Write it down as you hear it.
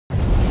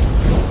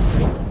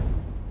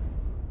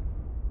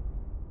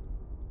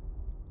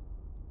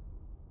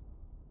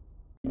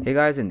Hey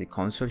guys, in the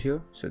console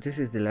here. So this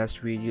is the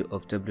last video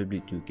of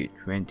WWE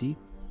 2K20.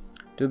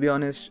 To be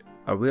honest,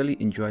 I really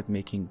enjoyed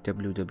making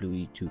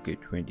WWE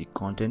 2K20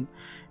 content,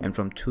 and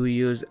from 2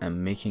 years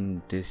I'm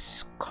making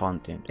this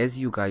content. As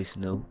you guys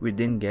know, we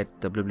didn't get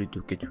WWE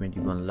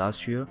 2K21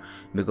 last year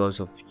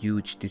because of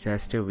huge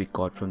disaster we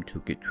got from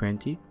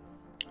 2K20.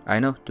 I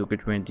know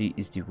 2K20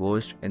 is the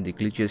worst and the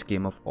glitchiest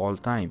game of all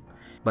time,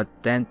 but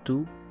then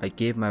too I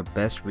gave my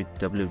best with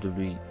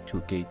WWE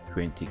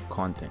 2K20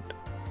 content.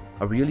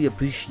 I really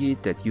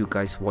appreciate that you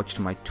guys watched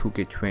my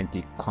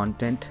 2K20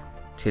 content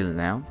till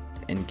now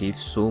and gave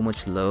so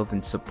much love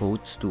and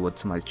support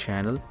towards my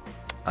channel.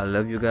 I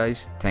love you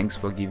guys. Thanks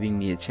for giving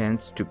me a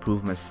chance to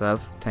prove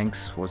myself.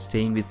 Thanks for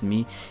staying with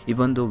me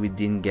even though we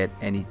didn't get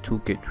any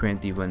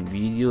 2K21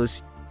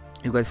 videos.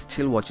 You guys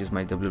still watches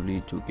my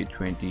WWE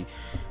 2K20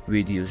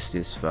 videos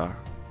this far.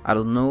 I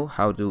don't know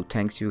how to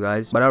thank you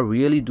guys, but I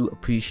really do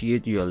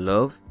appreciate your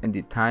love and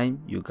the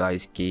time you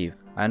guys gave.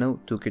 I know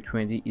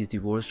 2K20 is the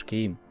worst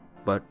game,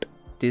 but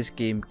this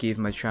game gave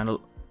my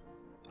channel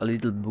a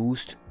little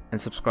boost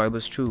and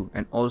subscribers too,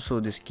 and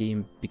also this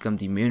game became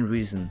the main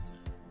reason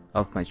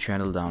of my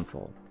channel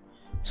downfall.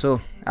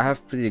 So I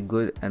have pretty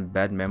good and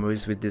bad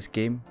memories with this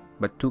game,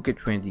 but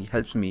 2K20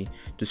 helps me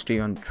to stay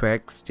on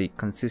track, stay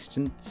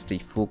consistent, stay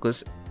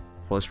focused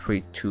for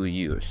straight 2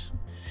 years.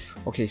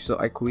 Okay, so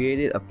I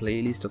created a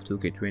playlist of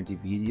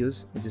 2K20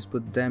 videos. I just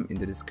put them in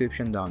the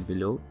description down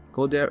below.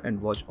 Go there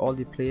and watch all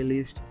the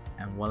playlists,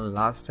 and one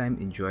last time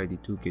enjoy the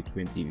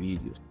 2K20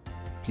 videos.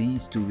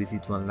 Please do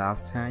visit one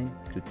last time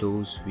to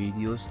those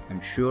videos. I'm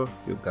sure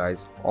you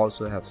guys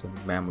also have some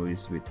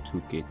memories with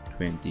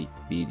 2K20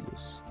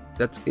 videos.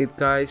 That's it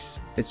guys.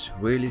 It's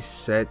really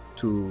sad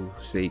to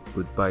say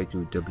goodbye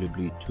to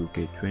WWE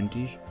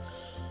 2K20.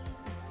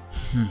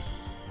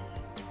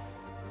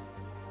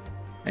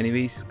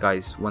 Anyways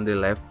guys, one day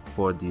left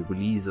for the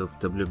release of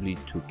WWE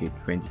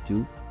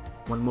 2K22.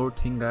 One more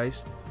thing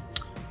guys,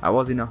 I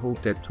was in a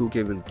hope that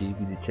 2K will give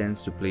me the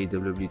chance to play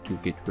WWE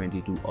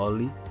 2K22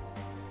 early,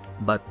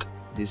 but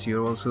this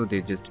year also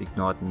they just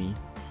ignored me.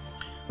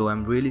 So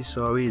I'm really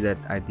sorry that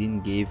I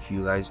didn't give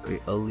you guys a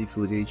early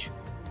footage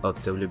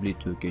of WWE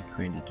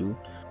 2K22,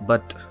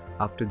 but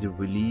after the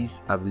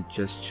release I will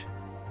just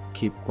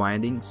keep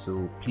grinding.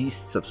 So please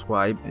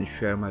subscribe and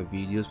share my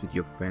videos with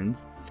your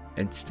friends,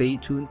 and stay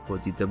tuned for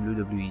the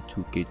WWE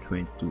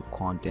 2K22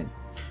 content.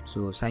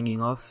 So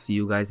signing off, see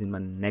you guys in my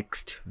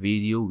next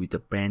video with a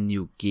brand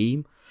new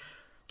game.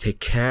 Take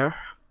care,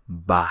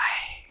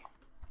 bye.